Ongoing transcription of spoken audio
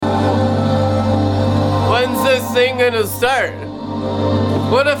this thing gonna start?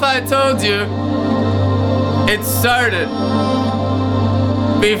 What if I told you it started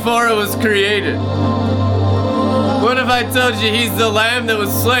before it was created? What if I told you he's the lamb that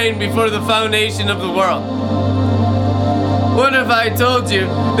was slain before the foundation of the world? What if I told you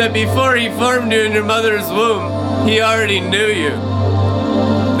that before he formed you in your mother's womb, he already knew you?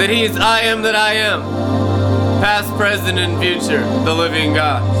 That he is I am that I am, past, present, and future, the living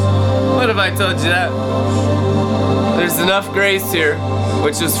God. What if I told you that? There's enough grace here,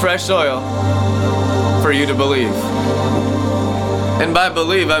 which is fresh oil, for you to believe. And by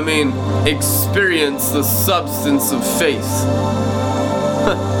believe, I mean experience the substance of faith.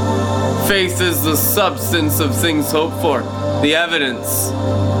 Faith is the substance of things hoped for, the evidence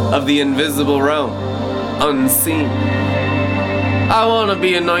of the invisible realm, unseen. I want to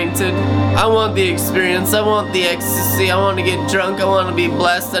be anointed. I want the experience. I want the ecstasy. I want to get drunk. I want to be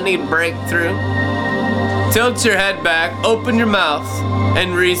blessed. I need breakthrough. Tilt your head back, open your mouth,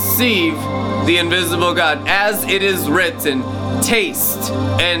 and receive the invisible God. As it is written, taste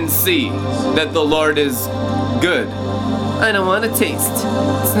and see that the Lord is good. I don't want to taste.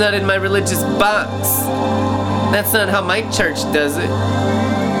 It's not in my religious box. That's not how my church does it.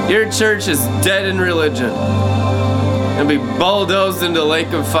 Your church is dead in religion and be bulldozed into the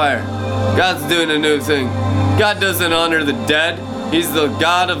lake of fire. God's doing a new thing. God doesn't honor the dead. He's the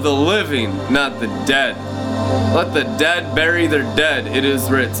God of the living, not the dead. Let the dead bury their dead, it is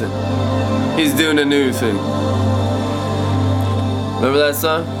written. He's doing a new thing. Remember that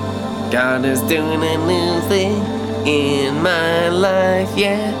song? God is doing a new thing in my life,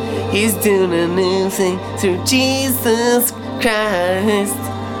 yeah. He's doing a new thing through Jesus Christ.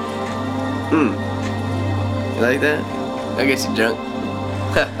 You like that? I'll get you drunk.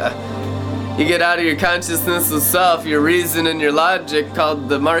 You get out of your consciousness of self, your reason and your logic, called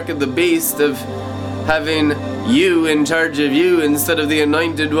the mark of the beast, of having you in charge of you instead of the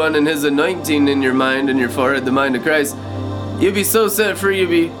anointed one and his anointing in your mind and your forehead, the mind of Christ. You'd be so set free, you'd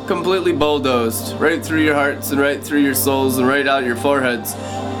be completely bulldozed right through your hearts and right through your souls and right out your foreheads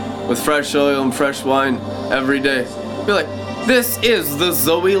with fresh oil and fresh wine every day. Be like, this is the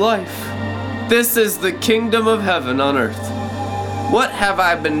Zoe life. This is the kingdom of heaven on earth. What have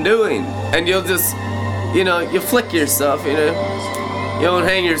I been doing? And you'll just, you flick yourself, You won't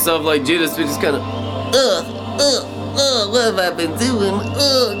hang yourself like Judas, but just kind of, what have I been doing?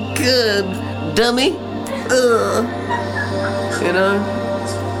 Good, dummy.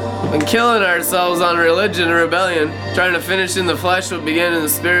 Been killing ourselves on religion and rebellion, trying to finish in the flesh what began in the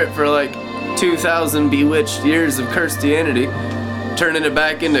spirit for like 2,000 bewitched years of Christianity, turning it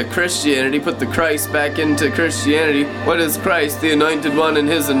back into Christianity, put the Christ back into Christianity. What is Christ? The anointed one and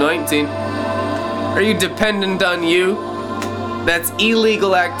his anointing. Are you dependent on you? That's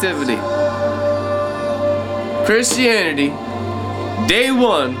illegal activity. Christianity, day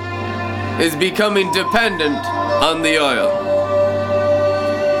one, is becoming dependent on the oil.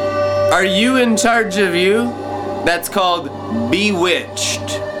 Are you in charge of you? That's called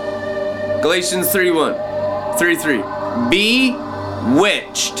bewitched. Galatians 3:3.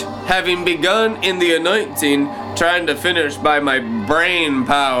 Bewitched, having begun in the anointing, trying to finish by my brain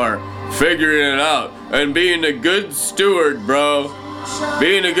power, figuring it out, and being a good steward, bro.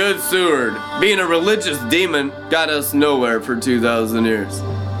 Being a good steward, being a religious demon, got us nowhere for 2,000 years.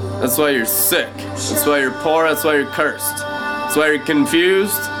 That's why you're sick. That's why you're poor. That's why you're cursed. That's why you're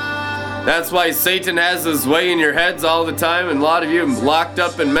confused. That's why Satan has his way in your heads all the time, and a lot of you are locked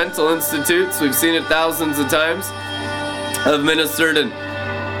up in mental institutes. We've seen it thousands of times. I've ministered in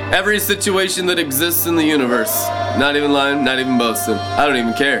every situation that exists in the universe. Not even lying, not even boasting. I don't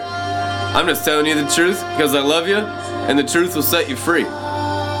even care. I'm just telling you the truth because I love you, and the truth will set you free.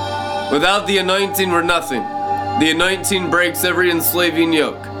 Without the anointing, we're nothing. The anointing breaks every enslaving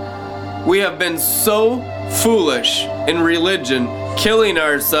yoke. We have been so foolish in religion, killing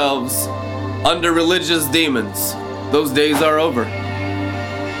ourselves under religious demons. Those days are over.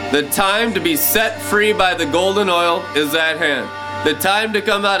 The time to be set free by the golden oil is at hand. The time to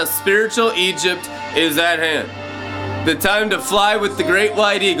come out of spiritual Egypt is at hand. The time to fly with the great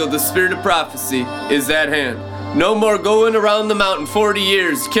white eagle, the spirit of prophecy, is at hand. No more going around the mountain 40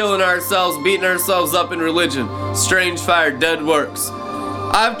 years, killing ourselves, beating ourselves up in religion. Strange fire, dead works.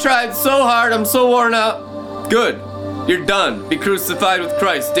 I've tried so hard, I'm so worn out. Good. You're done. Be crucified with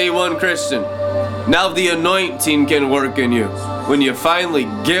Christ. Day one Christian. Now the anointing can work in you. When you finally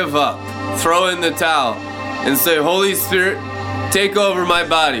give up, throw in the towel, and say, Holy Spirit, take over my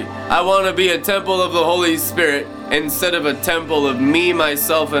body. I want to be a temple of the Holy Spirit instead of a temple of me,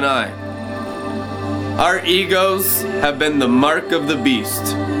 myself, and I Our egos have been the mark of the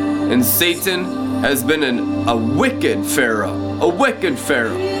beast, and Satan has been a wicked Pharaoh, a wicked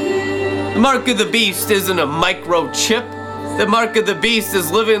Pharaoh. The mark of the beast isn't a microchip. The mark of the beast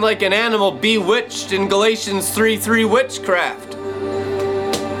is living like an animal bewitched in Galatians 3:3 witchcraft.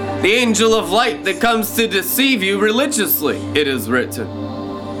 The angel of light that comes to deceive you religiously, it is written.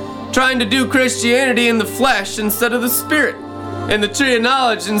 Trying to do Christianity in the flesh instead of the spirit, and the tree of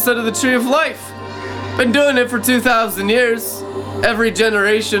knowledge instead of the tree of life. Been doing it for 2,000 years. Every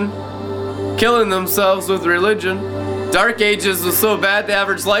generation killing themselves with religion. Dark Ages was so bad the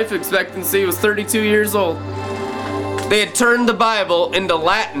average life expectancy was 32 years old. They had turned the Bible into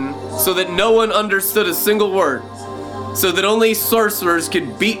Latin so that no one understood a single word, so that only sorcerers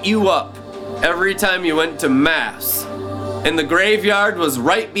could beat you up every time you went to Mass. And the graveyard was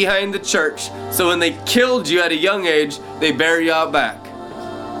right behind the church, so when they killed you at a young age, they bury you out back.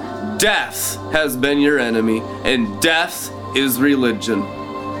 Death has been your enemy, and death is religion.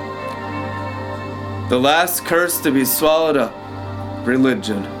 The last curse to be swallowed up,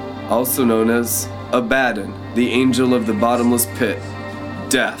 religion, also known as Abaddon, the angel of the bottomless pit,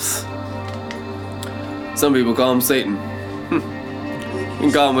 death. Some people call him Satan. You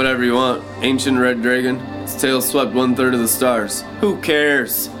can call him whatever you want. Ancient red dragon, his tail swept 1/3 of the stars. Who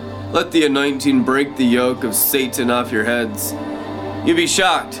cares? Let the anointing break the yoke of Satan off your heads. You'd be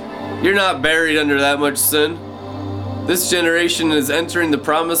shocked. You're not buried under that much sin. This generation is entering the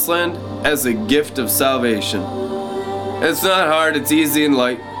promised land as a gift of salvation. It's not hard, it's easy and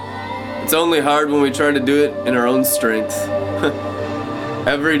light. It's only hard when we try to do it in our own strength.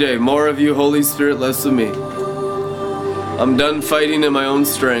 Every day, more of you, Holy Spirit, less of me. I'm done fighting in my own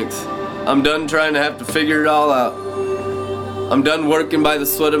strength. I'm done trying to have to figure it all out. I'm done working by the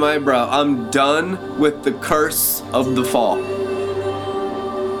sweat of my brow. I'm done with the curse of the fall.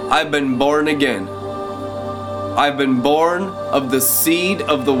 I've been born again. I've been born of the seed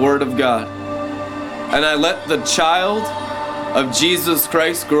of the Word of God. And I let the child of Jesus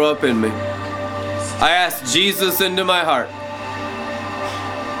Christ grow up in me. I asked Jesus into my heart.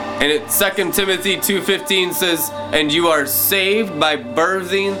 And 2 Timothy 2:15 says, and you are saved by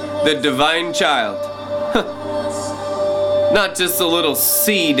birthing the divine child. Not just a little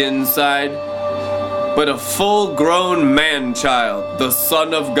seed inside, but a full-grown man-child, the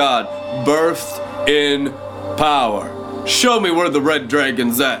Son of God, birthed in power. Show me where the red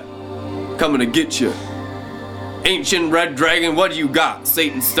dragon's at. Coming to get you. Ancient red dragon, what do you got?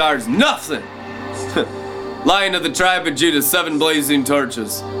 Satan's stars, nothing. Lion of the tribe of Judah, 7 blazing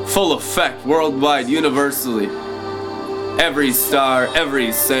torches. Full effect, worldwide, universally. Every star,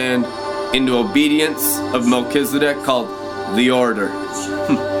 every sand, into obedience of Melchizedek called the Order.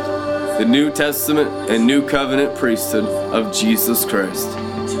 The New Testament and New Covenant priesthood of Jesus Christ.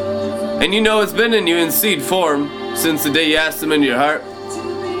 And you know it's been in you in seed form since the day you asked him into your heart.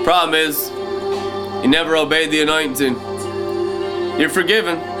 Problem is, you never obeyed the anointing. You're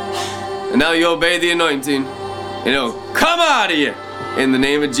forgiven, and now you obey the anointing, and it'll come out of you in the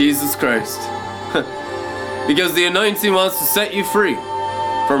name of Jesus Christ. Because the anointing wants to set you free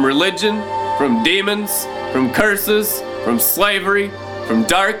from religion, from demons, from curses, from slavery, from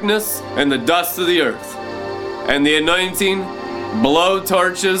darkness and the dust of the earth. And the anointing blow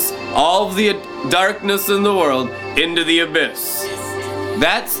torches all of the darkness in the world into the abyss.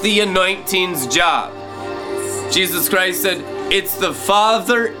 That's the anointing's job. Jesus Christ said, it's the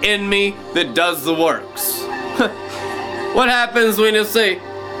Father in me that does the works. What happens when you say,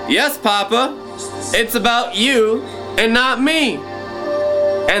 yes, Papa, it's about you and not me?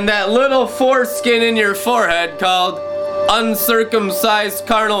 And that little foreskin in your forehead called uncircumcised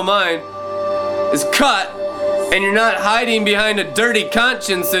carnal mind is cut, and you're not hiding behind a dirty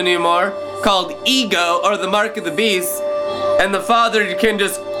conscience anymore called ego or the mark of the beast, and the Father can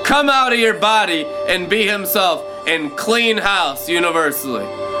just come out of your body and be himself and clean house universally.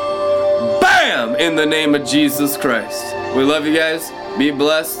 Bam! In the name of Jesus Christ. We love you guys. Be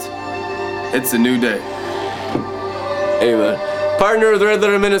blessed. It's a new day. Amen. Partner with Red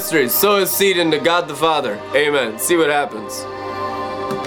Letter Ministries. Sow a seed into God the Father. Amen. See what happens.